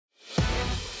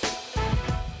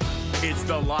It's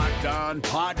the Locked On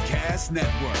Podcast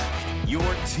Network, your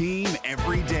team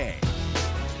every day.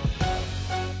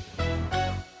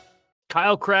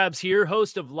 Kyle Krabs here,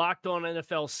 host of Locked On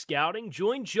NFL Scouting.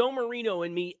 Join Joe Marino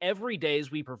and me every day as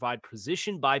we provide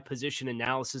position-by-position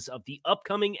analysis of the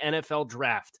upcoming NFL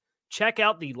Draft. Check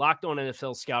out the Locked On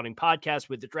NFL Scouting podcast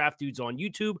with the Draft Dudes on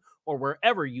YouTube or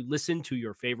wherever you listen to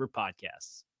your favorite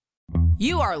podcasts.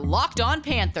 You are Locked On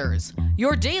Panthers,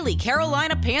 your daily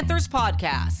Carolina Panthers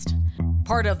podcast.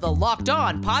 Part of the Locked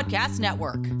On Podcast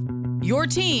Network, your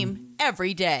team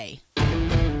every day.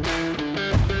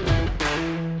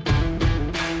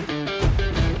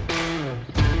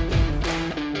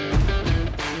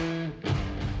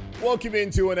 Welcome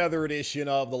into another edition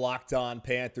of the Locked On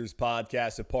Panthers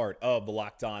podcast, a part of the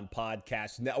Locked On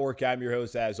Podcast Network. I'm your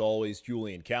host, as always,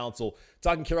 Julian Council,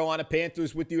 talking Carolina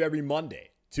Panthers with you every Monday,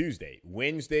 Tuesday,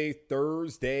 Wednesday,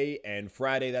 Thursday, and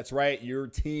Friday. That's right, your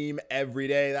team every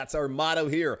day. That's our motto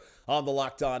here on the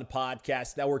Locked On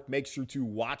Podcast Network. Make sure to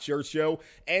watch our show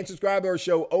and subscribe to our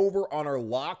show over on our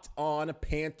Locked On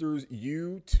Panthers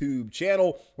YouTube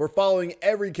channel. We're following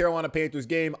every Carolina Panthers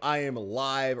game. I am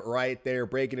live right there,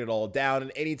 breaking it all down.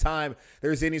 And anytime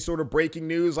there's any sort of breaking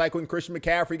news, like when Christian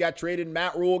McCaffrey got traded and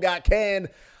Matt Rule got canned,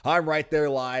 I'm right there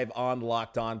live on the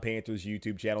Locked On Panthers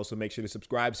YouTube channel, so make sure to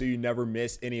subscribe so you never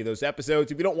miss any of those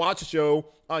episodes. If you don't watch the show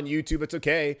on YouTube, it's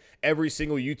okay. Every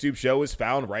single YouTube show is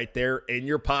found right there in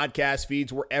your podcast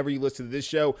feeds, wherever you listen to this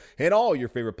show and all your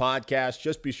favorite podcasts.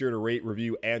 Just be sure to rate,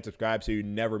 review, and subscribe so you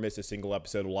never miss a single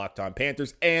episode of Locked On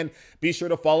Panthers. And be sure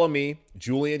to follow me,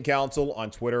 Julian Council, on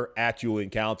Twitter,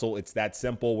 @Julian Council. It's that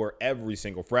simple, where every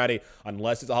single Friday,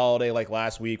 unless it's a holiday like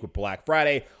last week with Black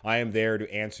Friday, I am there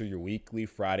to answer your weekly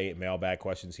Friday mailbag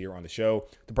questions here on the show.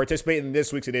 To participate in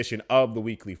this week's edition of the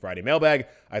weekly Friday mailbag,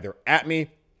 either at me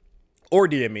or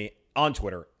DM me on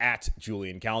Twitter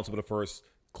 @Julian Council. But first,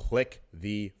 click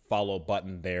the follow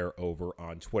button there over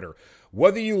on Twitter.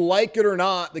 Whether you like it or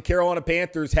not, the Carolina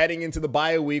Panthers, heading into the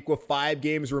bye week with 5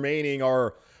 games remaining,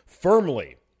 are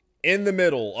firmly in the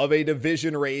middle of a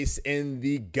division race in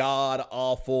the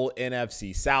god-awful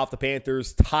NFC South. The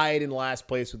Panthers tied in last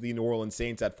place with the New Orleans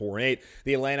Saints at 4-8,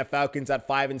 the Atlanta Falcons at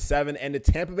 5-7, and the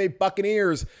Tampa Bay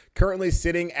Buccaneers currently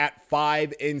sitting at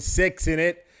 5-6. And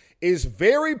it is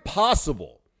very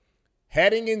possible,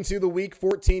 heading into the Week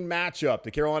 14 matchup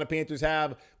the Carolina Panthers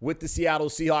have with the Seattle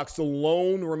Seahawks, the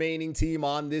lone remaining team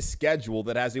on this schedule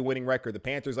that has a winning record. The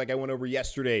Panthers, like I went over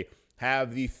yesterday,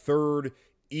 have the third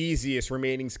easiest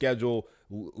remaining schedule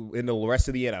in the rest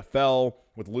of the NFL,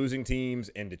 with losing teams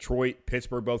in Detroit,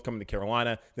 Pittsburgh, both coming to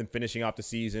Carolina, then finishing off the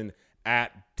season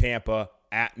at Tampa,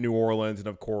 at New Orleans, and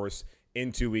of course,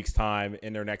 in 2 weeks' time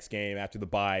in their next game after the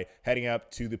bye, heading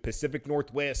up to the Pacific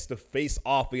Northwest to face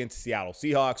off against the Seattle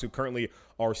Seahawks, who currently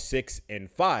are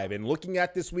 6-5. And looking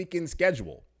at this weekend's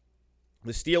schedule,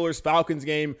 the Steelers-Falcons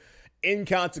game,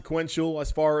 inconsequential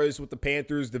as far as with the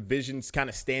Panthers division's kind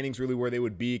of standings really where they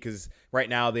would be, because right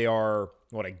now they are,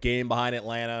 a game behind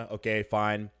Atlanta. Okay,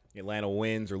 fine. Atlanta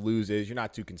wins or loses. You're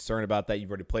not too concerned about that. You've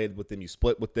already played with them. You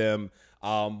split with them.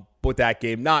 But that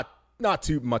game, not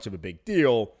too much of a big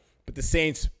deal. But the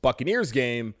Saints-Buccaneers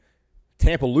game,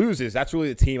 Tampa loses. That's really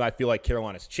the team I feel like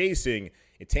Carolina's chasing.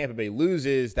 If Tampa Bay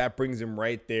loses, that brings them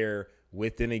right there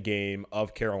within a game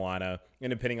of Carolina. And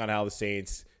depending on how the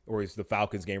Saints, or is the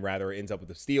Falcons game rather, ends up with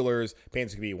the Steelers,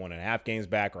 Panthers could be 1.5 games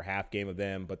back or half game of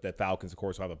them, but the Falcons, of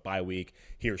course, will have a bye week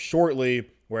here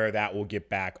shortly where that will get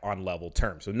back on level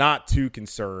terms. So not too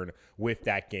concerned with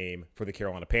that game for the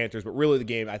Carolina Panthers, but really the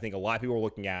game I think a lot of people are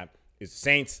looking at is the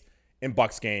Saints and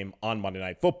Bucs game on Monday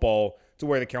Night Football, to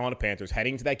where the Carolina Panthers,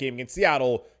 heading to that game against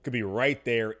Seattle, could be right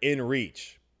there in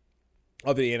reach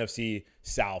of the NFC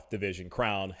South Division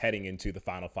crown heading into the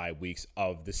final 5 weeks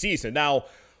of the season. Now,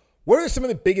 what are some of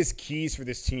the biggest keys for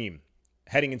this team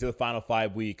heading into the final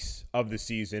 5 weeks of the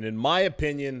season? In my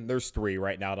opinion, there's 3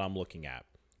 right now that I'm looking at.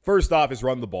 First off is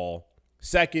run the ball.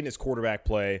 Second is quarterback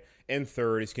play. And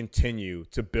third is continue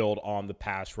to build on the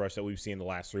pass rush that we've seen the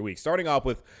last 3 weeks. Starting off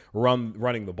with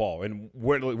running the ball. And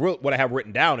what I have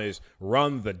written down is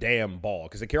run the damn ball,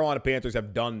 because the Carolina Panthers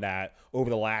have done that over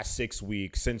the last 6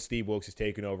 weeks since Steve Wilkes has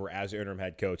taken over as the interim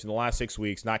head coach. In the last 6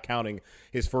 weeks, not counting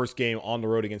his first game on the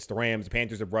road against the Rams, the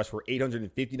Panthers have rushed for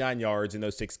 859 yards in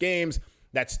those 6 games.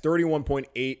 That's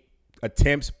 31.8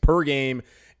 attempts per game,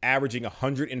 averaging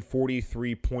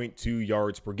 143.2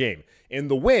 yards per game. In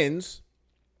the wins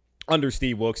under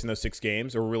Steve Wilkes in those 6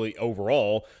 games, or really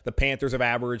overall, the Panthers have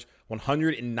averaged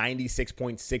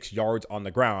 196.6 yards on the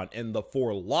ground. In the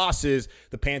 4 losses,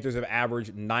 the Panthers have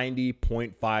averaged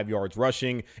 90.5 yards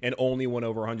rushing and only went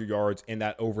over 100 yards in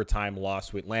that overtime loss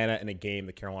to Atlanta in a game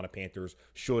the Carolina Panthers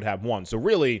should have won. So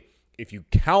really, if you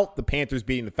count the Panthers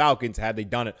beating the Falcons, had they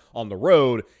done it on the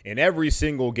road, in every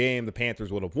single game the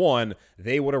Panthers would have won,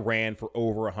 they would have ran for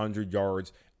over 100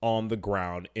 yards on the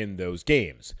ground in those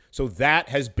games. So that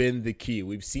has been the key.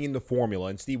 We've seen the formula,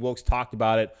 and Steve Wilks talked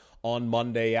about it on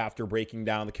Monday after breaking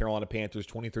down the Carolina Panthers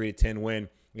 23-10 win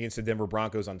against the Denver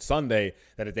Broncos on Sunday,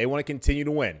 that if they want to continue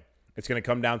to win, it's going to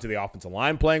come down to the offensive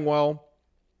line playing well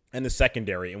and the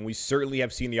secondary. And we certainly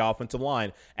have seen the offensive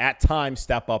line at times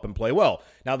step up and play well.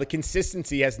 Now, the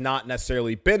consistency has not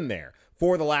necessarily been there.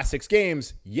 For the last 6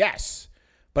 games, yes.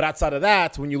 But outside of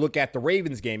that, when you look at the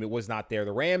Ravens game, it was not there.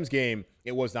 The Rams game,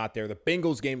 it was not there. The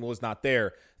Bengals game was not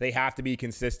there. They have to be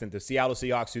consistent. The Seattle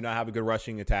Seahawks do not have a good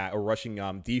rushing attack or rushing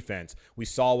defense. We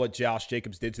saw what Josh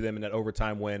Jacobs did to them in that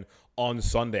overtime win on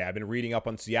Sunday. I've been reading up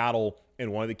on Seattle,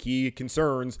 and one of the key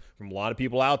concerns from a lot of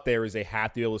people out there is they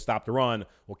have to be able to stop the run.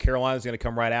 Well, Carolina's going to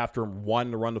come right after them,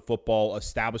 wanting to run the football,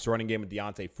 establish the running game with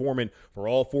Deontay Foreman for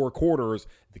all 4 quarters.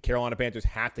 The Carolina Panthers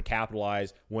have to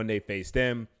capitalize when they face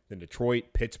them. Then Detroit,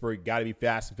 Pittsburgh, got to be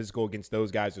fast and physical against those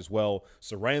guys as well.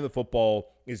 So running the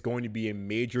football is going to be a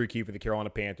major key for the Carolina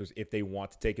Panthers if they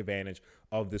want to take advantage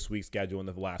of this week's schedule in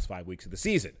the last 5 weeks of the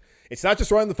season. It's not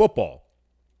just running the football.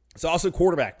 It's also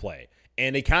quarterback play.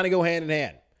 And they kind of go hand in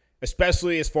hand,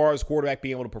 especially as far as quarterback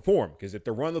being able to perform. Because if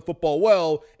they're running the football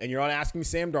well and you're not asking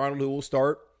Sam Darnold, who will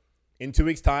start in 2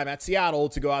 weeks' time at Seattle,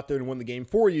 to go out there and win the game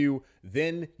for you,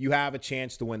 then you have a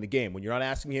chance to win the game. When you're not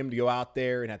asking him to go out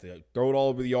there and have to throw it all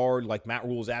over the yard like Matt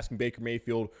Rule was asking Baker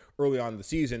Mayfield early on in the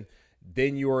season,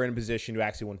 then you are in a position to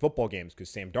actually win football games, because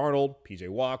Sam Darnold, P.J.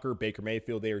 Walker, Baker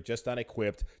Mayfield, they are just not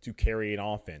equipped to carry an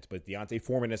offense. But Deontay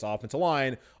Foreman and his offensive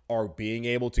line are being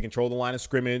able to control the line of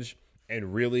scrimmage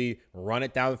and really run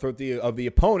it down the throat of the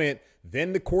opponent.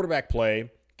 Then the quarterback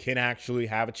play can actually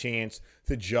have a chance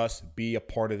to just be a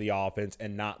part of the offense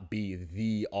and not be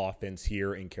the offense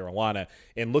here in Carolina.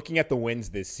 And looking at the wins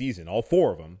this season, all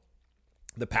 4 of them,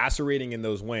 the passer rating in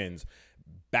those wins,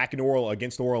 back in New Orleans,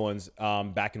 against New Orleans,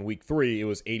 back in week 3, it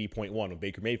was 80.1 when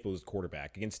Baker Mayfield was the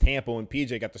quarterback. Against Tampa, when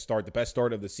PJ got the start, the best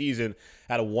start of the season,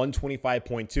 at a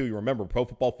 125.2. You remember, Pro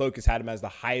Football Focus had him as the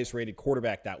highest rated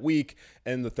quarterback that week.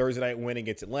 And the Thursday night win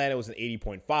against Atlanta was an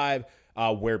 80.5.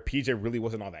 Where PJ really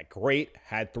wasn't all that great.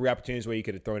 Had 3 opportunities where he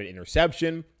could have thrown an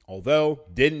interception, although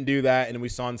didn't do that. And we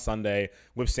saw on Sunday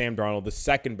with Sam Darnold, the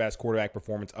second best quarterback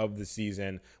performance of the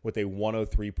season with a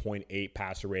 103.8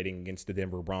 passer rating against the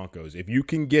Denver Broncos. If you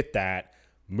can get that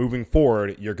moving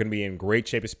forward, you're going to be in great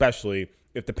shape, especially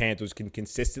if the Panthers can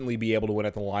consistently be able to win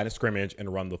at the line of scrimmage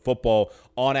and run the football.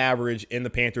 On average, in the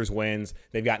Panthers' wins,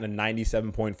 they've gotten a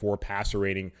 97.4 passer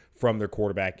rating from their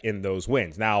quarterback in those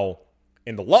wins. Now,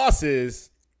 in the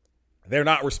losses, they're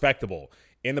not respectable.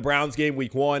 In the Browns game,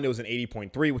 week 1, it was an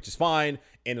 80.3, which is fine.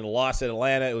 And in the loss at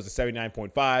Atlanta, it was a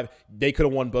 79.5. They could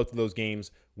have won both of those games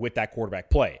with that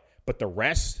quarterback play. But the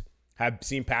rest have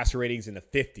seen passer ratings in the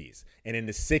 50s and in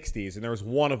the 60s. And there was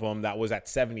one of them that was at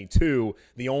 72,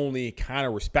 the only kind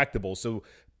of respectable. So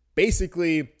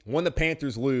basically, when the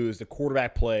Panthers lose, the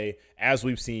quarterback play, as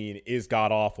we've seen, is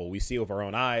god-awful. We see it with our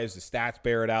own eyes. The stats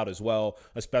bear it out as well,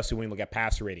 especially when you look at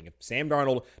passer rating. If Sam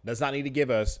Darnold does not need to give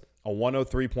us a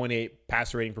 103.8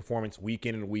 passer rating performance week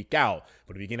in and week out,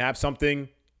 but if he can have something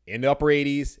in the upper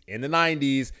 80s, in the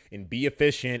 90s, and be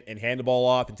efficient and hand the ball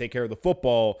off and take care of the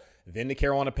football, then the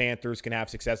Carolina Panthers can have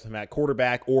success with him at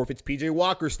quarterback. Or if it's P.J.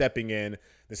 Walker stepping in,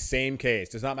 the same case.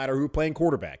 Does not matter who playing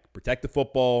quarterback. Protect the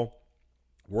football,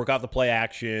 work out the play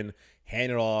action,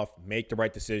 hand it off, make the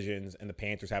right decisions, and the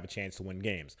Panthers have a chance to win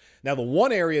games. Now, the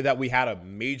one area that we had a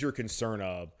major concern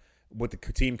of with the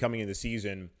team coming into the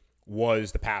season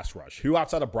was the pass rush. Who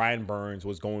outside of Brian Burns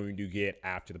was going to get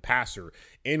after the passer?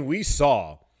 And we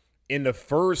saw in the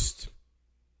first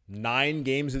 9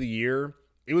 games of the year,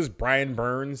 it was Brian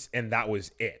Burns, and that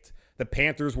was it. The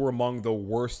Panthers were among the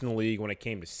worst in the league when it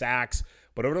came to sacks.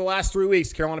 But over the last 3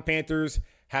 weeks, Carolina Panthers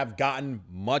have gotten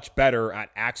much better at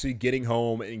actually getting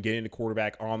home and getting the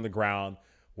quarterback on the ground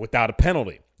without a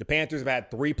penalty. The Panthers have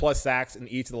had 3+ sacks in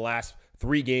each of the last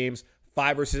 3 games,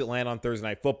 5 versus Atlanta on Thursday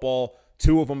Night Football,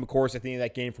 2 of them, of course, at the end of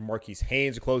that game from Marquise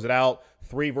Haynes to close it out,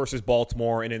 3 versus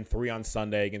Baltimore, and then 3 on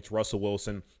Sunday against Russell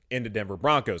Wilson and the Denver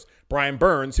Broncos. Brian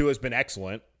Burns, who has been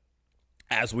excellent,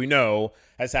 as we know,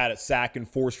 has had a sack in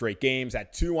 4 straight games,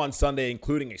 had 2 on Sunday,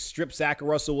 including a strip sack of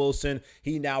Russell Wilson.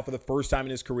 He now, for the first time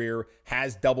in his career,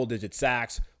 has double-digit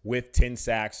sacks with 10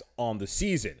 sacks on the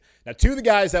season. Now, 2 of the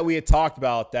guys that we had talked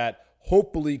about that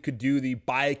hopefully could do the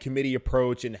by-committee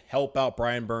approach and help out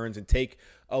Brian Burns and take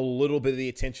a little bit of the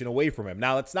attention away from him.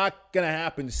 Now, it's not going to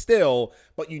happen still,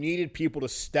 but you needed people to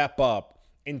step up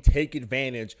and take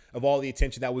advantage of all the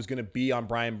attention that was going to be on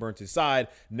Brian Burns' side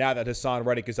now that Hassan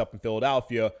Reddick is up in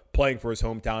Philadelphia playing for his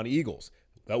hometown Eagles.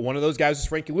 One of those guys was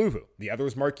Frankie Louvu. The other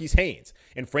was Marquise Haynes.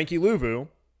 And Frankie Louvu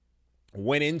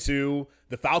went into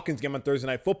the Falcons game on Thursday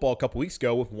Night Football a couple weeks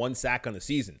ago with 1 sack on the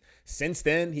season. Since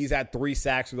then, he's had 3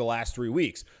 sacks for the last 3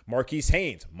 weeks. Marquise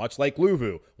Haynes, much like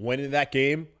Louvu, went into that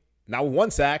game, not with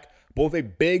 1 sack, but with a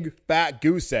big, fat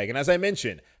goose egg. And as I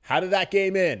mentioned, how did that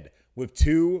game end? With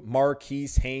 2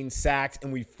 Marquise Haynes sacks,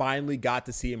 and we finally got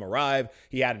to see him arrive.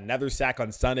 He had another sack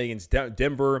on Sunday against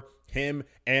Denver. Him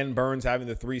and Burns having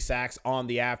the 3 sacks on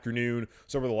the afternoon.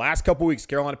 So over the last couple weeks,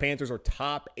 Carolina Panthers are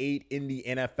top 8 in the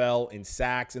NFL in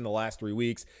sacks in the last 3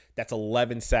 weeks. That's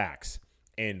 11 sacks.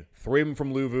 And 3 of them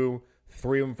from Louvu,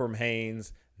 3 of them from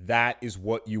Haynes. That is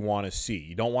what you want to see.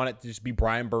 You don't want it to just be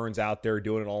Brian Burns out there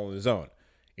doing it all on his own.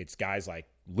 It's guys like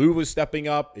Louvu stepping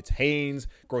up. It's Haynes.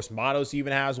 Gross Matos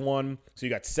even has one. So you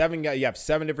got 7 guys. You have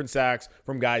 7 different sacks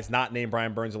from guys not named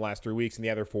Brian Burns in the last 3 weeks, and the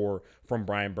other 4 from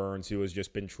Brian Burns, who has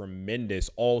just been tremendous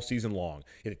all season long.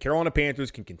 If the Carolina Panthers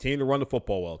can continue to run the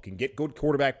football well, can get good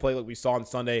quarterback play like we saw on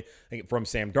Sunday from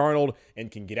Sam Darnold,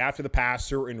 and can get after the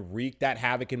passer and wreak that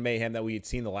havoc and mayhem that we had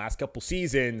seen the last couple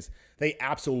seasons, they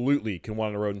absolutely can win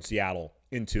on the road in Seattle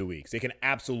in 2 weeks. They can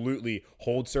absolutely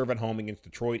hold serve at home against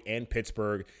Detroit and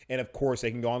Pittsburgh. And of course, they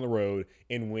can go on the road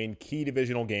and win key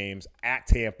divisional games at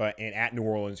Tampa and at New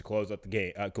Orleans to close out the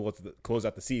game, close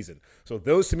out the season. So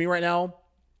those to me right now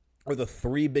are the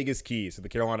 3 biggest keys to the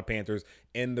Carolina Panthers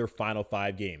in their final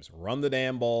 5 games. Run the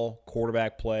damn ball,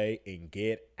 quarterback play, and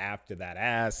get after that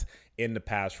ass in the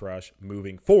pass rush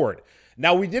moving forward.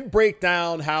 Now, we did break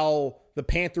down how the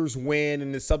Panthers win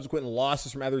and the subsequent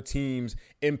losses from other teams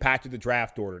impacted the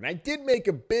draft order. And I did make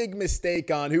a big mistake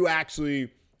on who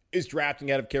actually is drafting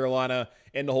out of Carolina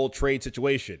and the whole trade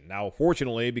situation. Now,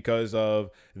 fortunately, because of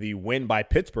the win by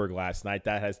Pittsburgh last night,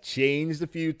 that has changed a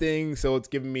few things. So it's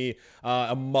given me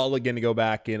a mulligan to go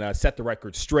back and set the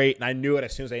record straight. And I knew it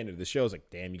as soon as I ended the show. I was like,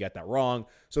 damn, you got that wrong.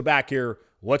 So back here,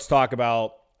 let's talk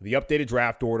about the updated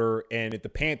draft order and if the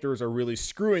Panthers are really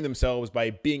screwing themselves by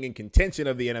being in contention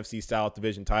of the NFC South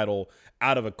Division title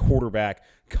out of a quarterback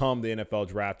come the NFL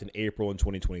draft in April in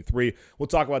 2023. We'll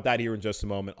talk about that here in just a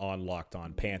moment on Locked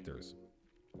On Panthers.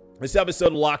 This episode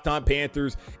of Locked On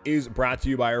Panthers is brought to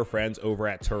you by our friends over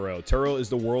at Turo. Turo is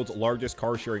the world's largest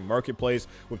car-sharing marketplace.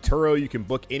 With Turo, you can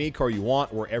book any car you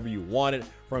want wherever you want it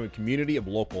from a community of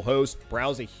local hosts.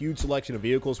 Browse a huge selection of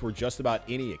vehicles for just about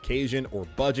any occasion or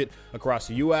budget across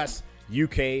the U.S.,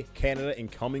 UK, Canada,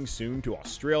 and coming soon to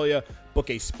Australia. Book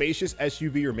a spacious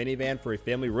SUV or minivan for a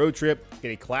family road trip. Get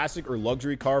a classic or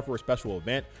luxury car for a special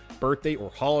event, birthday, or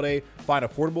holiday. Find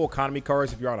affordable economy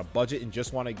cars if you're on a budget and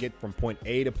just want to get from point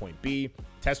A to point B.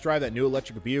 Test drive that new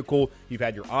electric vehicle you've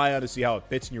had your eye on to see how it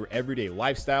fits in your everyday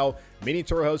lifestyle. Many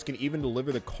tour hosts can even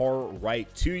deliver the car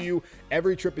right to you.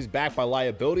 Every trip is backed by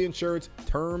liability insurance.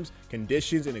 Terms,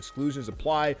 conditions, and exclusions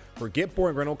apply. Forget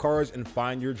boring rental cars and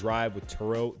find your drive with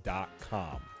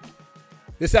Turo.com.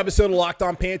 This episode of Locked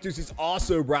On Panthers is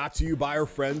also brought to you by our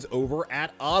friends over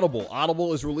at Audible.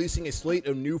 Audible is releasing a slate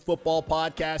of new football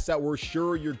podcasts that we're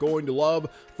sure you're going to love.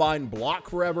 Find Block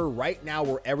Forever right now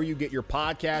wherever you get your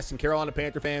podcasts. And Carolina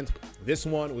Panther fans, this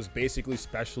one was basically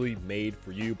specially made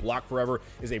for you. Block Forever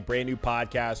is a brand new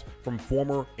podcast from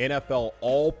former NFL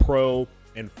All-Pro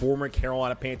and former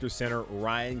Carolina Panthers center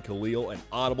Ryan Khalil and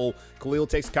Audible. Khalil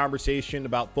takes conversation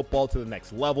about football to the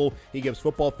next level. He gives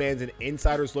football fans an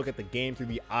insider's look at the game through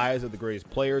the eyes of the greatest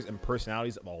players and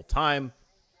personalities of all time.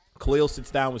 Khalil sits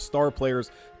down with star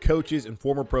players, coaches, and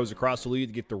former pros across the league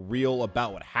to get the real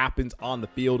about what happens on the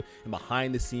field and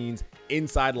behind the scenes,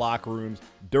 inside locker rooms,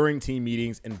 during team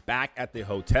meetings, and back at the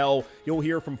hotel. You'll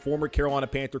hear from former Carolina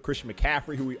Panther Christian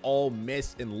McCaffrey, who we all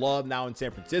miss and love now in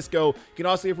San Francisco. You can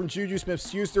also hear from Juju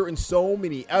Smith-Schuster and so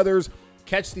many others.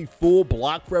 Catch the full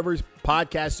Block Forever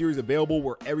podcast series available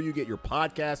wherever you get your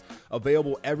podcasts,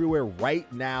 available everywhere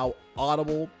right now.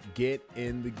 Audible, get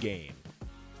in the game.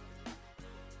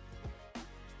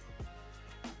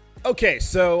 Okay,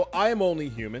 so I am only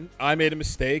human. I made a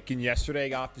mistake, and yesterday I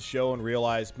got off the show and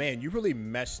realized, man, you really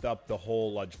messed up the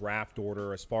whole draft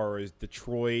order as far as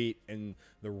Detroit and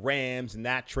the Rams and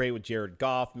that trade with Jared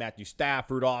Goff, Matthew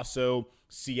Stafford also,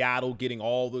 Seattle getting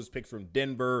all those picks from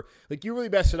Denver. Like, you really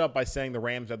messed it up by saying the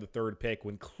Rams had the 3rd pick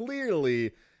when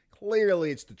clearly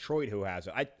it's Detroit who has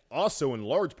it. I also, in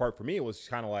large part for me, it was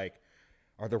kind of like,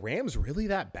 are the Rams really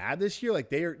that bad this year? Like,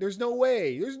 there's no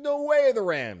way the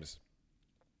Rams,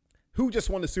 who just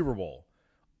won the Super Bowl,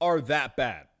 are that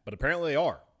bad. But apparently they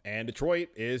are. And Detroit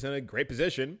is in a great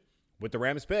position with the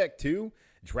Rams pick to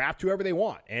draft whoever they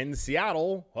want. And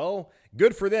Seattle, well,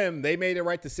 good for them. They made the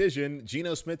right decision.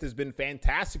 Geno Smith has been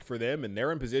fantastic for them, and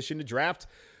they're in position to draft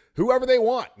whoever they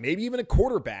want, maybe even a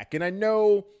quarterback. And I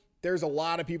know there's a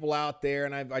lot of people out there,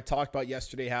 and I talked about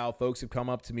yesterday how folks have come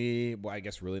up to me, well, I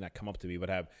guess really not come up to me, but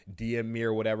have DM me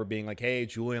or whatever, being like, hey,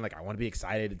 Julian, like, I want to be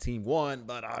excited the team won,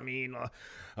 but I mean,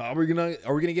 are we gonna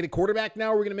get a quarterback now,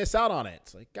 or are we gonna miss out on it?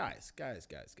 It's like, guys.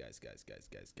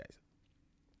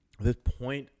 The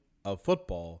point of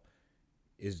football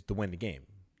is to win the game.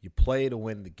 You play to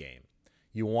win the game.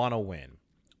 You want to win.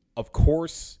 Of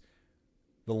course,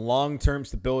 the long-term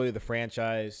stability of the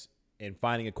franchise and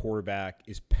finding a quarterback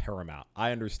is paramount.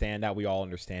 I understand that. We all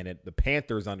understand it. The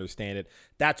Panthers understand it.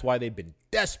 That's why they've been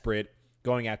desperate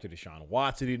going after Deshaun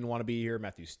Watson. Didn't want to be here.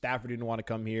 Matthew Stafford didn't want to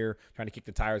come here, trying to kick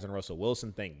the tires on Russell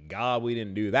Wilson. Thank God we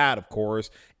didn't do that, of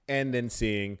course. And then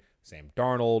seeing Sam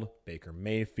Darnold, Baker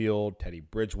Mayfield, Teddy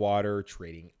Bridgewater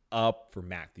trading up for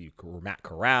Matt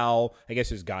Corral. I guess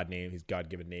his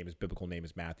God-given name, his biblical name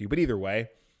is Matthew. But either way,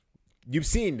 you've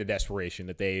seen the desperation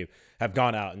that they have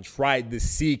gone out and tried to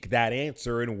seek that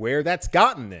answer and where that's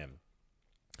gotten them,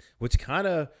 which kind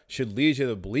of should lead you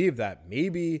to believe that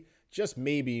maybe, just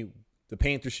maybe, the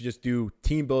Panthers should just do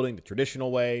team building the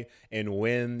traditional way, and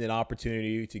when an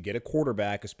opportunity to get a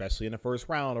quarterback, especially in the first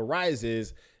round,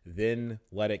 arises, then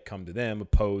let it come to them,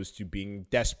 opposed to being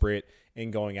desperate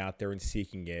and going out there and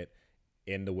seeking it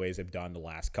in the ways they've done the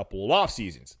last couple of off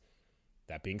seasons.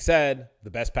 That being said,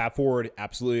 the best path forward,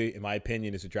 absolutely, in my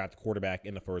opinion, is to draft a quarterback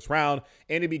in the first round,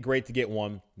 and it'd be great to get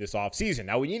one this offseason.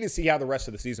 Now, we need to see how the rest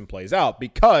of the season plays out,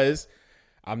 because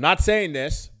I'm not saying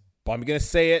this, but I'm going to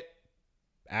say it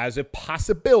as a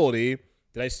possibility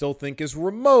that I still think is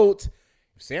remote.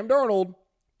 If Sam Darnold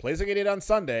plays like he did on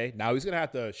Sunday, now he's going to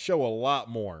have to show a lot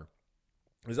more.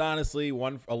 Because honestly,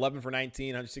 11 for 19,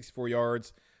 164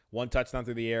 yards, one touchdown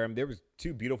through the air. I mean, there was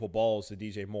two beautiful balls to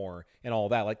DJ Moore and all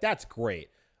that. Like, that's great.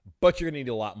 But you're going to need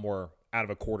a lot more out of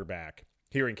a quarterback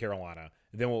here in Carolina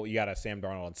than what you got at Sam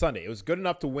Darnold on Sunday. It was good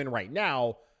enough to win right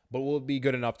now, but will it be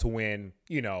good enough to win,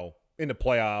 in the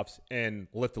playoffs and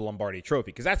lift the Lombardi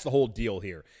Trophy? Because that's the whole deal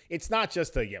here. It's not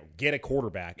just to get a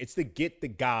quarterback. It's to get the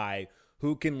guy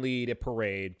who can lead a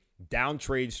parade down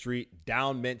Trade Street,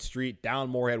 down Mint Street, down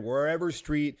Moorhead, wherever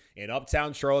street in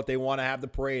Uptown Charlotte they want to have the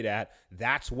parade at.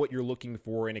 That's what you're looking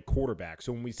for in a quarterback.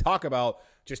 So when we talk about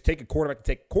just take a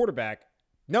quarterback,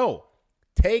 no,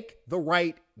 take the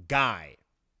right guy.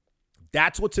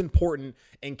 That's what's important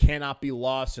and cannot be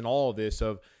lost in all of this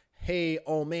of, hey,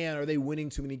 oh man, are they winning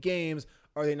too many games?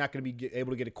 Are they not going to be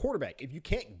able to get a quarterback? If you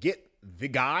can't get the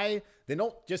guy, then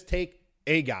don't just take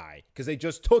a guy, because they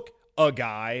just took a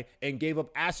guy and gave up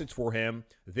assets for him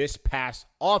this past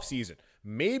offseason.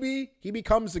 Maybe he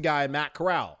becomes the guy, Matt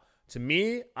Corral. To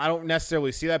me, I don't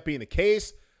necessarily see that being the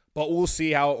case, but we'll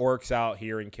see how it works out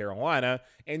here in Carolina.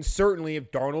 And certainly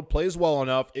if Darnold plays well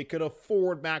enough, it could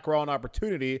afford Matt Corral an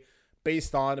opportunity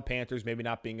based on the Panthers maybe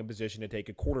not being in position to take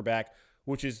a quarterback,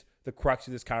 which is the crux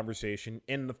of this conversation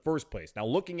in the first place. Now,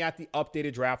 looking at the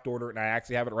updated draft order, and I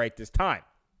actually have it right this time.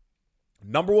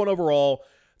 Number 1 overall,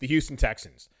 the Houston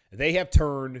Texans. They have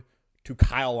turned to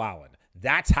Kyle Allen.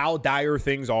 That's how dire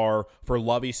things are for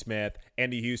Lovie Smith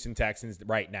and the Houston Texans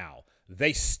right now.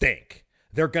 They stink.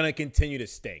 They're going to continue to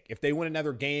stink. If they win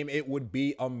another game, it would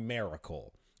be a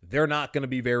miracle. They're not going to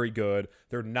be very good.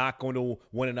 They're not going to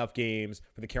win enough games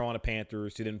for the Carolina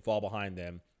Panthers to then fall behind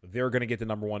them. They're going to get the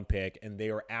number 1 pick, and they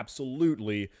are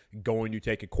absolutely going to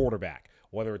take a quarterback.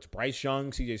 Whether it's Bryce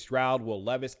Young, C.J. Stroud, Will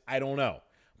Levis, I don't know.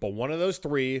 But one of those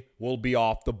 3 will be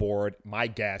off the board. My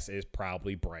guess is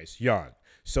probably Bryce Young.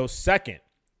 So second,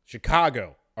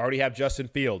 Chicago already have Justin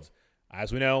Fields.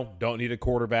 As we know, don't need a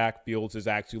quarterback. Fields has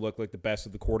actually looked like the best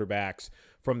of the quarterbacks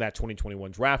from that 2021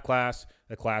 draft class.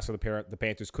 The class of the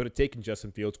Panthers could have taken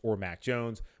Justin Fields or Mac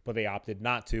Jones, but they opted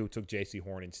not to, took J.C.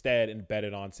 Horn instead, and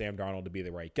betted on Sam Darnold to be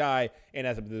the right guy. And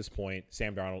as of this point,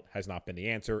 Sam Darnold has not been the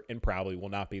answer and probably will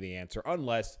not be the answer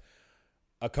unless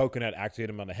a coconut actually hit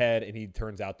him on the head and he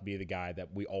turns out to be the guy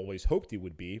that we always hoped he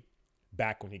would be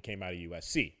back when he came out of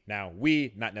USC. Now,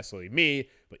 we, not necessarily me,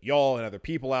 but y'all and other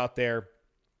people out there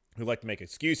who like to make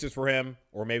excuses for him,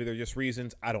 or maybe they're just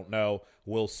reasons, I don't know.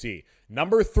 We'll see.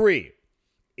 Number 3,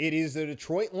 it is the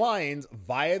Detroit Lions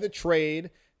via the trade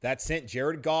that sent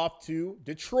Jared Goff to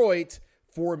Detroit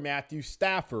for Matthew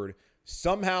Stafford.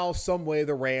 Somehow, some way,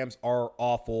 the Rams are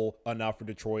awful enough for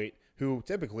Detroit, who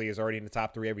typically is already in the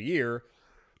top 3 every year,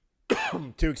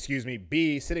 to,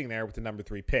 be sitting there with the number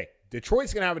 3 pick.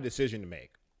 Detroit's going to have a decision to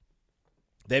make.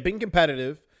 They've been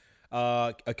competitive,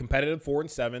 a competitive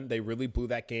 4-7. They really blew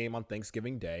that game on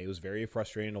Thanksgiving Day. It was very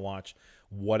frustrating to watch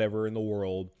whatever in the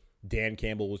world Dan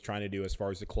Campbell was trying to do as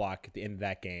far as the clock at the end of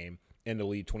that game, and to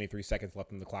leave 23 seconds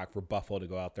left in the clock for Buffalo to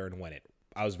go out there and win it.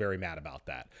 I was very mad about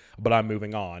that. But I'm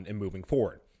moving on and moving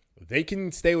forward. They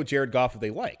can stay with Jared Goff if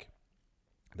they like.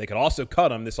 They could also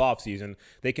cut him this offseason.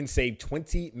 They can save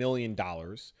 $20 million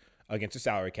against a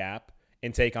salary cap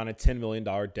and take on a $10 million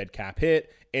dead cap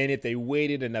hit. And if they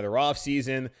waited another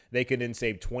offseason, they could then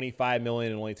save $25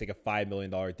 million and only take a $5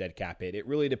 million dead cap hit. It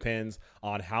really depends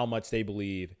on how much they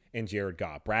believe in Jared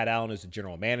Goff. Brad Allen is the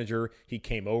general manager. He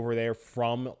came over there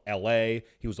from L.A.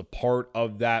 He was a part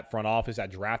of that front office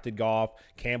that drafted Goff.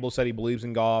 Campbell said he believes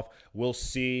in Goff. We'll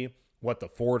see what the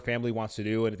Ford family wants to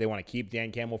do and if they want to keep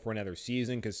Dan Campbell for another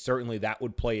season, because certainly that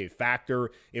would play a factor.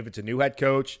 If it's a new head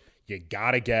coach, you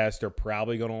got to guess they're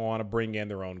probably going to want to bring in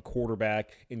their own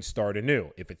quarterback and start anew.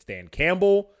 If it's Dan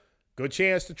Campbell, good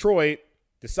chance Detroit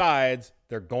decides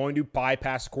they're going to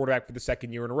bypass the quarterback for the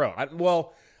second year in a row.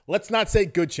 Well, let's not say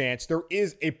good chance. There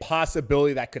is a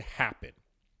possibility that could happen.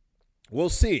 We'll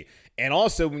see. And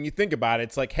also, when you think about it,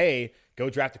 it's like, hey, go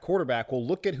draft a quarterback. Well,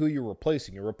 look at who you're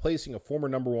replacing. You're replacing a former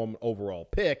number 1 overall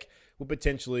pick with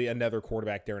potentially another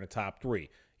quarterback there in the top 3.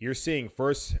 You're seeing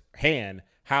firsthand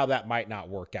how that might not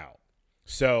work out.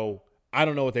 So I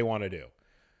don't know what they want to do.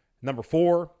 Number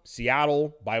 4,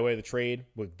 Seattle, by way of the trade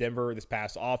with Denver this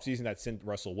past offseason, that sent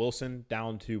Russell Wilson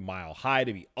down to Mile High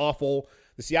to be awful.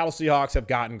 The Seattle Seahawks have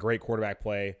gotten great quarterback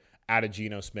play out of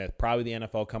Geno Smith, probably the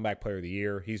NFL comeback player of the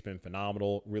year. He's been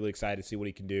phenomenal. Really excited to see what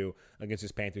he can do against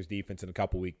this Panthers defense in a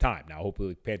couple week time. Now, hopefully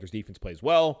the Panthers defense plays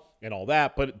well and all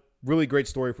that, but really great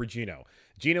story for Geno.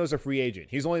 Geno is a free agent.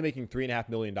 He's only making $3.5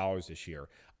 million this year.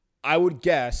 I would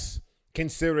guess,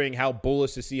 considering how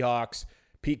bullish the Seahawks,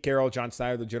 Pete Carroll, John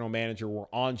Snyder, the general manager, were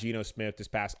on Geno Smith this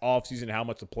past offseason, how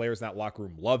much the players in that locker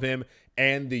room love him,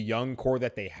 and the young core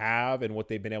that they have and what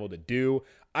they've been able to do,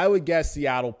 I would guess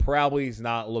Seattle probably is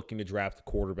not looking to draft a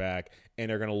quarterback, and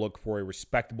they're going to look for a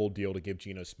respectable deal to give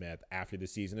Geno Smith after the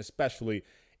season, especially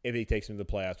if he takes them to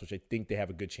the playoffs, which I think they have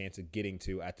a good chance of getting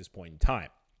to at this point in time.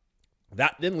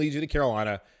 That then leads you to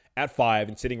Carolina at 5,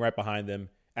 and sitting right behind them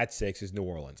at 6 is New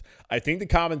Orleans. I think the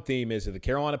common theme is that the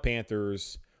Carolina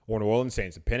Panthers or New Orleans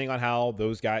Saints, depending on how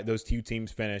those two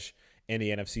teams finish in the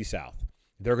NFC South,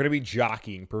 they're going to be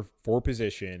jockeying for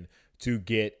position to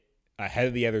get ahead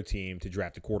of the other team to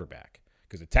draft a quarterback.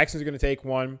 Because the Texans are going to take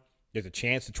one. There's a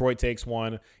chance Detroit takes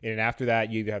one. And then after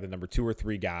that, you either have the number 2 or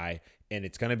 3 guy. And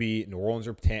it's going to be New Orleans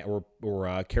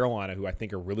or Carolina, who I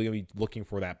think are really going to be looking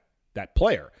for that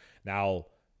player. Now,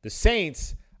 the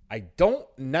Saints, I don't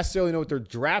necessarily know what their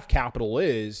draft capital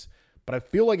is, but I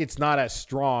feel like it's not as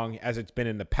strong as it's been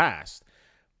in the past.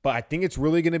 But I think it's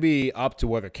really going to be up to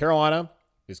whether Carolina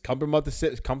is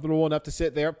comfortable enough to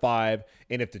sit there at 5,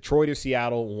 and if Detroit or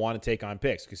Seattle want to take on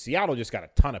picks, because Seattle just got a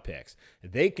ton of picks.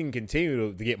 They can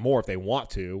continue to get more if they want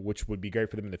to, which would be great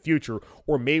for them in the future,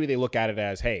 or maybe they look at it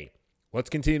as, hey, let's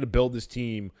continue to build this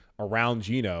team around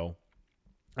Geno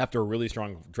after a really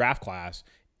strong draft class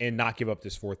and not give up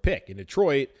this 4th pick. In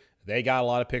Detroit, they got a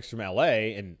lot of picks from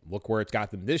L.A., and look where it's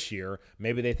got them this year.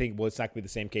 Maybe they think, well, it's not going to be the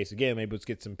same case again. Maybe let's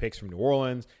get some picks from New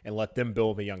Orleans and let them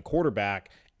build a young quarterback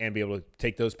and be able to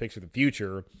take those picks for the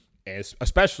future,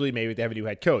 especially maybe if they have a new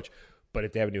head coach. But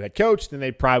if they have a new head coach, then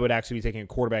they probably would actually be taking a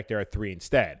quarterback there at 3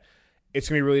 instead. It's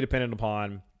going to be really dependent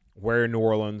upon where New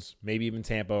Orleans, maybe even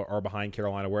Tampa, are behind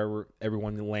Carolina, wherever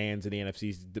everyone lands in the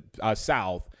NFC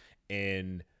South,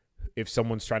 and if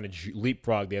someone's trying to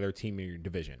leapfrog the other team in your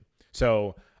division.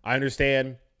 So I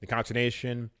understand the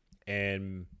consternation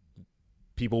and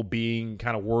people being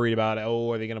kind of worried about,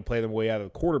 are they going to play them way out of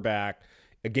the quarterback?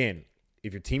 Again,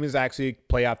 if your team is actually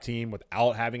a playoff team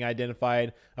without having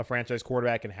identified a franchise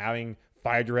quarterback and having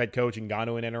fired your head coach and gone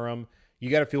to an interim,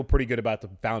 you got to feel pretty good about the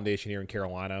foundation here in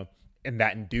Carolina, and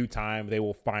that in due time they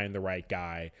will find the right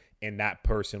guy, and that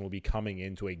person will be coming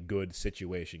into a good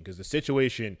situation, because the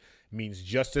situation means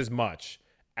just as much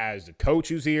as the coach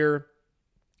who's here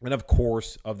and, of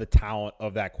course, of the talent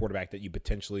of that quarterback that you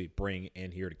potentially bring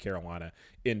in here to Carolina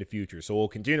in the future. So we'll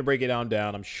continue to break it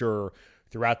down, I'm sure,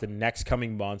 throughout the next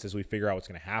coming months as we figure out what's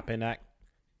going to happen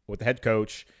with the head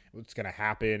coach, what's going to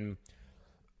happen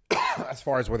as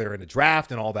far as whether they're in the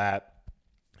draft and all that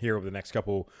here over the next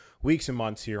couple weeks and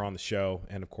months here on the show,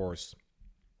 and, of course,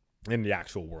 in the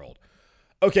actual world.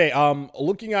 Okay,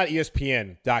 looking at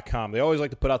ESPN.com, they always like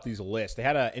to put out these lists. They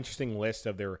had an interesting list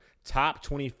of their top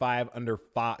 25 not under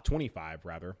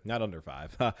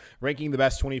 5, ranking the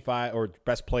best 25 or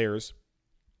best players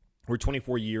who are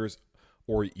 24 years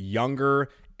or younger.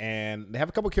 And they have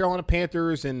a couple of Carolina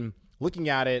Panthers, and looking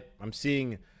at it, I'm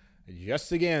seeing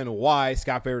just again why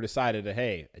Scott Fitterer decided that,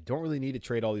 hey, I don't really need to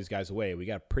trade all these guys away. We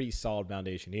got a pretty solid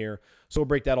foundation here. So we'll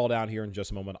break that all down here in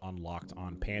just a moment on Locked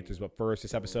On Panthers. But first,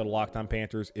 this episode of Locked On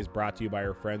Panthers is brought to you by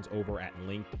our friends over at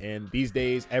LinkedIn. These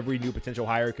days, every new potential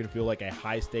hire can feel like a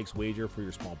high-stakes wager for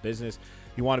your small business.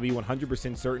 You want to be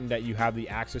 100% certain that you have the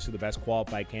access to the best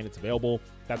qualified candidates available.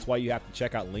 That's why you have to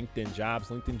check out LinkedIn Jobs.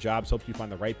 LinkedIn Jobs helps you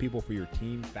find the right people for your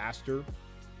team faster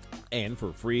and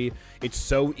for free. It's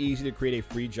so easy to create a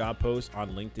free job post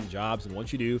on LinkedIn Jobs, and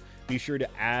once you do, be sure to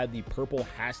add the purple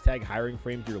hashtag hiring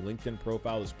frame to your LinkedIn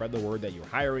profile to spread the word that you're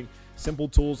hiring. Simple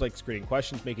tools like screening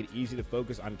questions make it easy to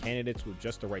focus on candidates with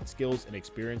just the right skills and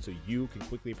experience so you can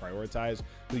quickly prioritize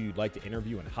who you'd like to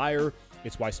interview and hire.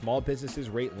 It's why small businesses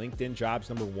rate LinkedIn Jobs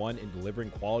 #1 in delivering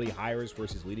quality hires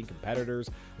versus leading competitors.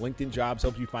 LinkedIn Jobs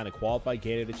helps you find a qualified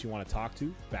candidate you want to talk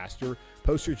to faster.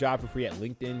 Post your job for free at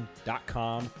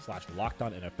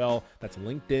linkedin.com/LockedOnNFL. That's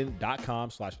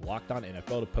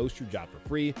linkedin.com/LockedOnNFL to post your job for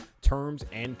free. Terms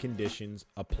and conditions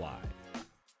apply.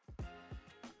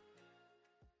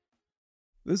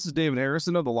 This is David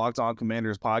Harrison of the Locked On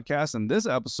Commanders podcast, and this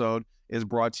episode is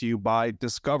brought to you by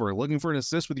Discover. Looking for an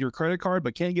assist with your credit card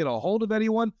but can't get a hold of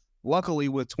anyone? Luckily,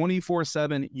 with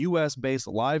 24/7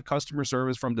 U.S.-based live customer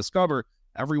service from Discover,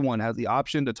 everyone has the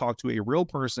option to talk to a real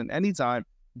person anytime,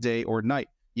 day or night.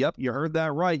 Yep, you heard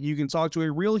that right. You can talk to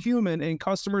a real human in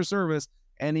customer service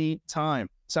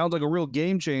anytime. Sounds like a real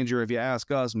game changer if you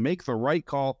ask us. Make the right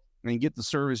call and get the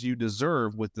service you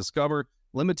deserve with Discover.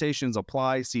 Limitations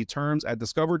apply. See terms at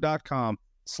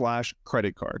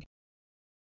discover.com/creditcard.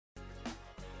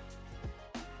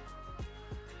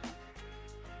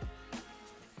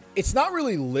 It's not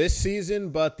really list season,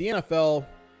 but the NFL,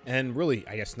 and really,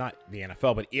 I guess not the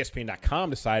NFL, but ESPN.com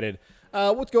decided,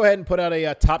 let's go ahead and put out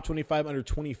a top 25 under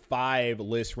 25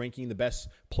 list ranking the best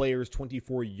players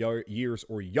 24 years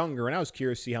or younger. And I was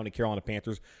curious to see how many Carolina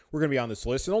Panthers were going to be on this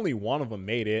list, and only one of them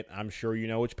made it. I'm sure you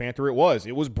know which Panther it was.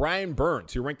 It was Brian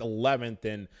Burns, who ranked 11th,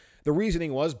 and the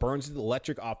reasoning was Burns is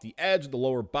electric off the edge, the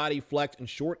lower body flex, and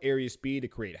short area speed to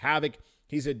create havoc.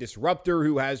 He's a disruptor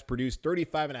who has produced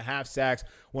 35.5 sacks,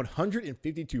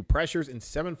 152 pressures, and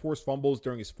 7 forced fumbles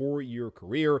during his 4-year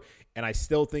career. And I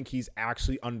still think he's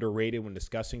actually underrated when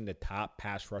discussing the top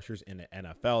pass rushers in the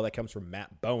NFL. That comes from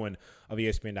Matt Bowen of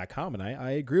ESPN.com, and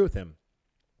I agree with him.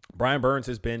 Brian Burns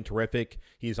has been terrific.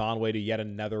 He's on way to yet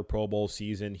another Pro Bowl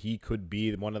season. He could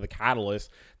be one of the catalysts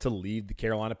to lead the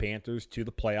Carolina Panthers to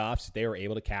the playoffs. They are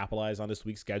able to capitalize on this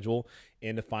week's schedule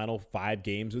in the final 5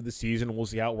 games of the season. We'll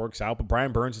see how it works out, but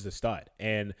Brian Burns is a stud.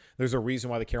 And there's a reason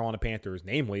why the Carolina Panthers,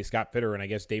 namely Scott Fitterer and I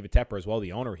guess David Tepper as well,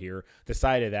 the owner here,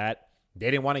 decided that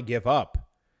they didn't want to give up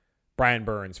Brian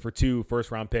Burns for 2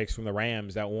 first-round picks from the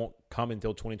Rams that won't come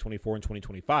until 2024 and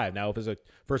 2025. Now, if it's a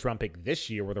first-round pick this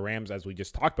year where the Rams, as we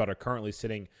just talked about, are currently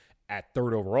sitting at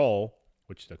 3rd overall,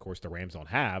 which, of course, the Rams don't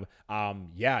have,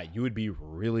 yeah, you would be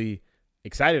really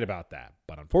excited about that.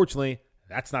 But unfortunately,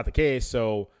 that's not the case,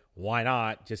 so why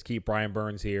not just keep Brian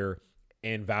Burns here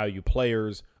and value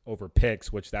players over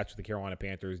picks, which that's what the Carolina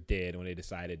Panthers did when they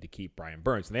decided to keep Brian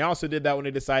Burns. And they also did that when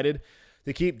they decided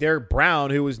to keep Derek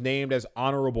Brown, who was named as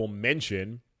honorable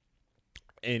mention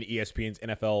in ESPN's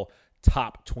NFL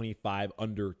top 25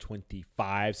 under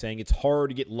 25, saying it's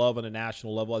hard to get love on a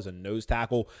national level as a nose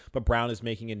tackle, but Brown is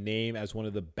making a name as one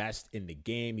of the best in the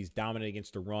game. He's dominant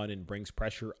against the run and brings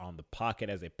pressure on the pocket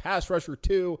as a pass rusher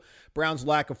too. Brown's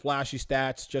lack of flashy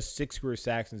stats, just 6 career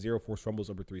sacks and 0 forced fumbles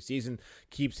over 3 seasons,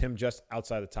 keeps him just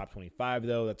outside the top 25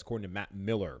 though. That's according to Matt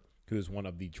Miller, who is one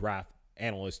of the draft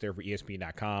analysts there for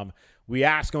ESPN.com. We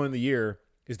asked going into the year,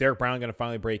 is Derek Brown going to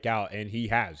finally break out? And he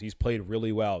has. He's played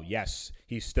really well. Yes,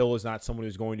 he still is not someone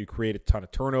who's going to create a ton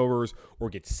of turnovers or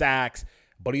get sacks,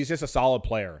 but he's just a solid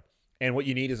player. And what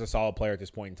you need is a solid player at this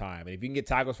point in time. And if you can get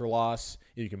tackles for loss,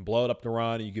 you can blow it up the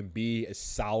run, and you can be a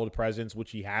solid presence,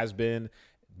 which he has been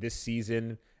this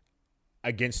season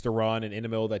against the run and in the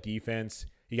middle of that defense,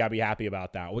 you got to be happy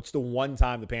about that. Which the one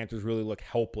time the Panthers really looked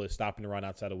helpless stopping the run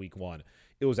outside of week 1,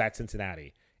 it was at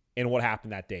Cincinnati. And what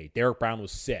happened that day? Derek Brown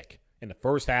was sick in the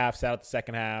first half, sat out the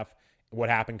second half. What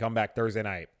happened? Come back Thursday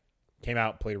night. Came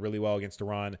out, played really well against the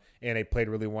run, and they played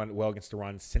really well against the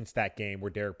run since that game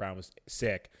where Derek Brown was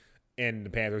sick, and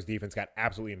the Panthers defense got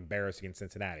absolutely embarrassed against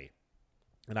Cincinnati.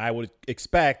 And I would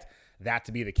expect that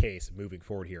to be the case moving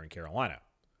forward here in Carolina.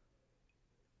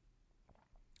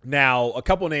 Now, a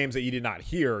couple names that you did not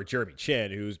hear, Jeremy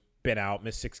Chin, who's been out,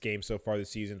 missed 6 games so far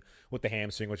this season with the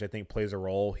hamstring, which I think plays a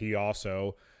role. He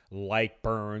also, like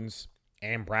Burns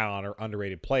and Brown, are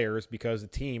underrated players because the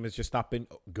team has just not been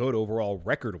good overall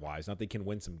record-wise. Not that they can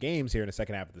win some games here in the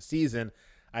second half of the season.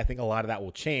 I think a lot of that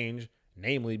will change,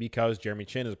 namely because Jeremy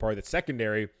Chin is a part of the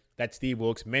secondary that Steve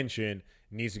Wilks mentioned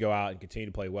needs to go out and continue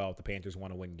to play well if the Panthers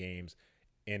want to win games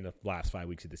in the last 5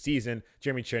 weeks of the season.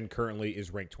 Jeremy Chin currently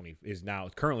is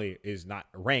not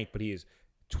ranked, but he is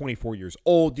 24 years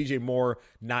old. DJ Moore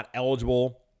not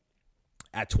eligible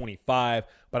at 25,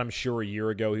 but I'm sure a year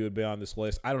ago he would be on this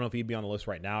list. I don't know if he'd be on the list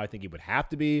right now. I think he would have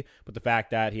to be, but the fact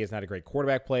that he hasn't had a great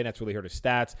quarterback play, and that's really hurt his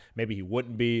stats, maybe he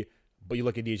wouldn't be. But you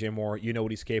look at DJ Moore, you know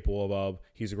what he's capable of.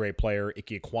 He's a great player.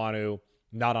 Ike Ekwonu,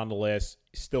 not on the list,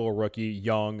 still a rookie,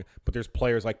 young, but there's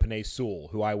players like Penei Sewell,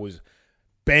 who I was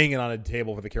banging on a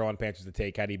table for the Carolina Panthers to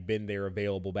take had he been there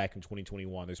available back in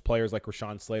 2021. There's players like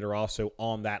Rashawn Slater also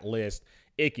on that list.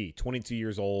 Icky, 22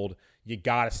 years old. You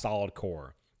got a solid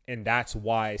core. And that's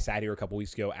why I sat here a couple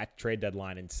weeks ago at the trade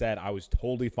deadline and said I was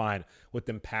totally fine with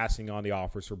them passing on the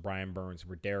offers for Brian Burns,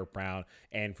 for Derek Brown,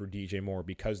 and for DJ Moore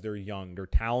because they're young, they're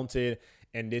talented,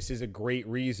 and this is a great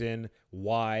reason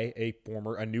why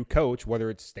a new coach, whether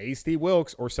it's Steve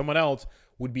Wilks or someone else,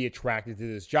 would be attracted to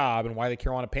this job, and why the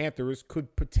Carolina Panthers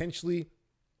could potentially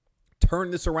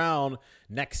turn this around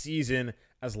next season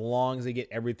as long as they get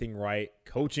everything right,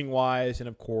 coaching-wise, and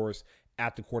of course,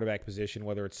 at the quarterback position,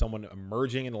 whether it's someone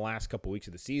emerging in the last couple weeks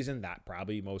of the season, that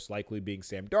probably most likely being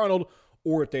Sam Darnold,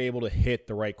 or if they're able to hit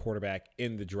the right quarterback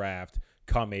in the draft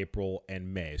come April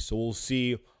and May. So we'll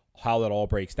see how that all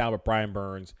breaks down. But Brian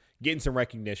Burns getting some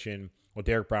recognition. Well,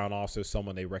 Derek Brown also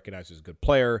someone they recognize as a good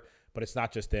player, but it's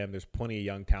not just them. There's plenty of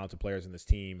young, talented players in this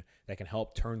team that can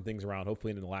help turn things around,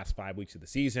 hopefully in the last 5 weeks of the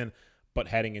season, but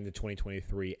heading into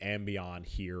 2023 and beyond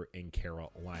here in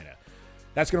Carolina.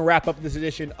 That's going to wrap up this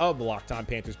edition of the Locked On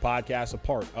Panthers podcast, a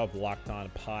part of the Locked On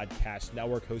Podcast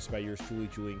Network, hosted by yours truly,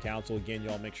 Julian Council. Again,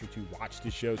 y'all make sure to watch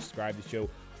the show, subscribe to the show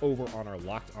over on our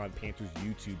Locked On Panthers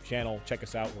YouTube channel. Check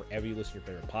us out wherever you listen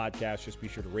to your favorite podcasts. Just be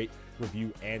sure to rate,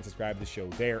 review, and subscribe to the show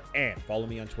there. And follow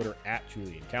me on Twitter at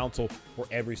Julian Council, where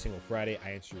every single Friday I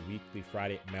answer your weekly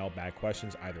Friday mailbag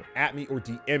questions, either at me or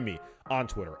DM me on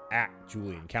Twitter at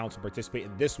Julian Council. Participate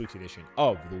in this week's edition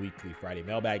of the weekly Friday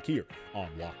mailbag here on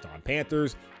Locked On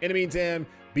Panthers. In the meantime,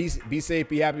 be safe,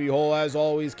 be happy, be whole as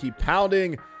always. Keep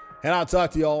pounding, and I'll talk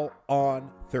to y'all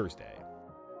on Thursday.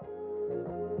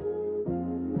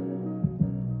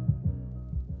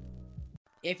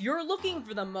 If you're looking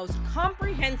for the most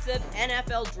comprehensive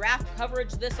NFL draft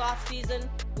coverage this offseason,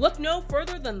 look no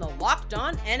further than the Locked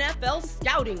On NFL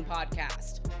Scouting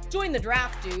Podcast. Join the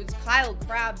draft dudes, Kyle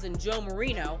Krabs and Joe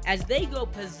Marino, as they go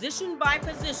position by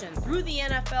position through the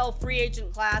NFL free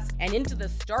agent class and into the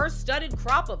star-studded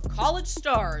crop of college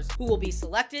stars who will be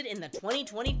selected in the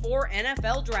 2024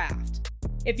 NFL Draft.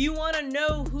 If you want to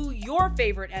know who your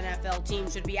favorite NFL team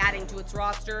should be adding to its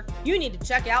roster, you need to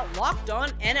check out Locked On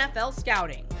NFL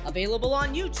Scouting, available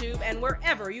on YouTube and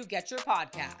wherever you get your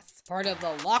podcasts. Part of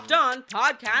the Locked On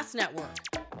Podcast Network,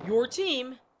 your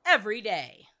team every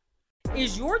day.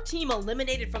 Is your team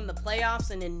eliminated from the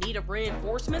playoffs and in need of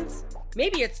reinforcements?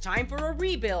 Maybe it's time for a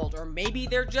rebuild, or maybe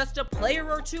they're just a player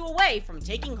or two away from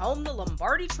taking home the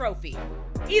Lombardi Trophy.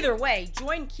 Either way,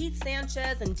 join Keith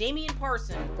Sanchez and Damian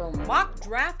Parson for Mock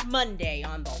Draft Monday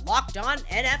on the Locked On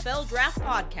NFL Draft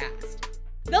Podcast.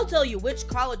 They'll tell you which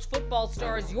college football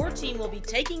stars your team will be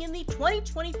taking in the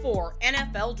 2024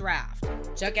 NFL Draft.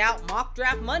 Check out Mock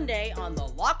Draft Monday on the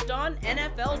Locked On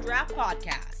NFL Draft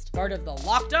Podcast, part of the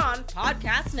Locked On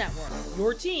Podcast Network,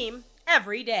 your team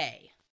every day.